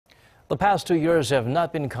The past 2 years have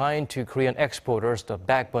not been kind to Korean exporters, the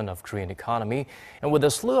backbone of Korean economy. And with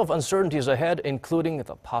a slew of uncertainties ahead, including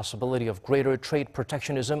the possibility of greater trade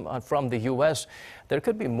protectionism from the U.S., there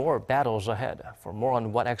could be more battles ahead. For more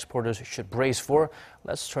on what exporters should brace for,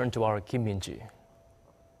 let's turn to our Kim Min-ji.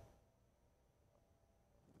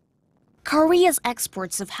 Korea's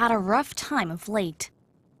exports have had a rough time of late.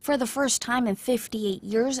 For the first time in 58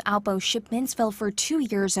 years, outbound shipments fell for 2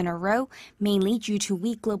 years in a row, mainly due to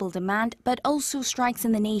weak global demand, but also strikes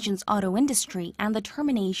in the nation's auto industry and the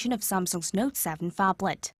termination of Samsung's Note 7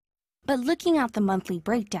 phablet. But looking at the monthly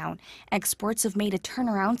breakdown, exports have made a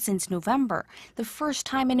turnaround since November, the first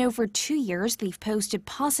time in over 2 years they've posted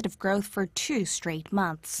positive growth for 2 straight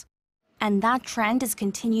months. And that trend has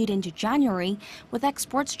continued into January, with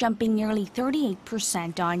exports jumping nearly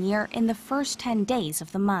 38% on year in the first 10 days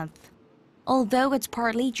of the month. Although it's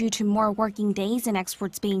partly due to more working days and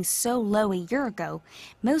exports being so low a year ago,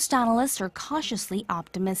 most analysts are cautiously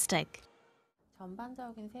optimistic.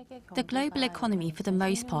 The global economy, for the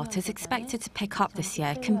most part, is expected to pick up this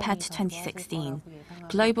year compared to 2016.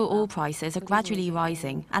 Global oil prices are gradually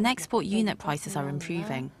rising, and export unit prices are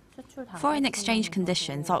improving. Foreign exchange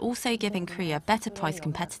conditions are also giving Korea better price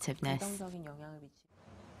competitiveness.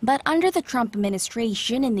 But under the Trump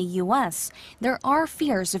administration in the U.S., there are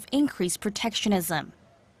fears of increased protectionism.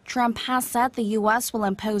 Trump has said the U.S. will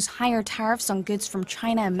impose higher tariffs on goods from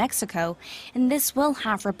China and Mexico, and this will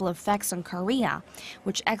have ripple effects on Korea,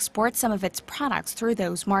 which exports some of its products through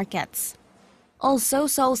those markets. Also,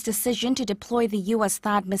 Seoul's decision to deploy the U.S.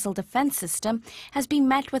 THAAD missile defense system has been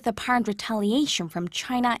met with apparent retaliation from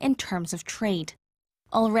China in terms of trade.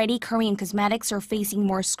 Already, Korean cosmetics are facing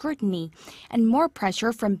more scrutiny, and more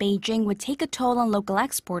pressure from Beijing would take a toll on local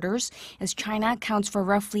exporters, as China accounts for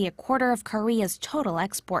roughly a quarter of Korea's total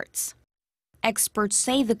exports. Experts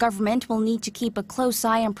say the government will need to keep a close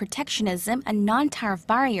eye on protectionism and non-tariff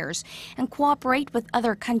barriers and cooperate with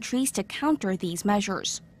other countries to counter these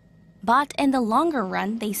measures. But in the longer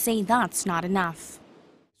run, they say that's not enough.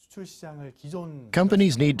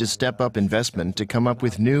 Companies need to step up investment to come up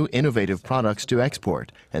with new, innovative products to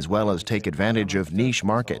export, as well as take advantage of niche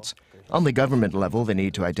markets. On the government level, they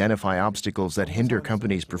need to identify obstacles that hinder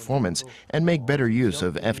companies' performance and make better use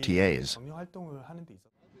of FTAs.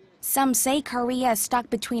 Some say Korea is stuck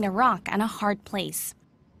between a rock and a hard place.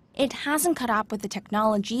 It hasn't caught up with the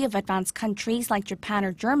technology of advanced countries like Japan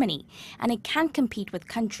or Germany, and it can't compete with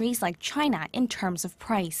countries like China in terms of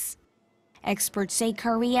price. Experts say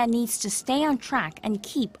Korea needs to stay on track and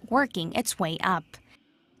keep working its way up.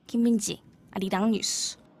 Kim Min-ji, Arirang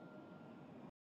News.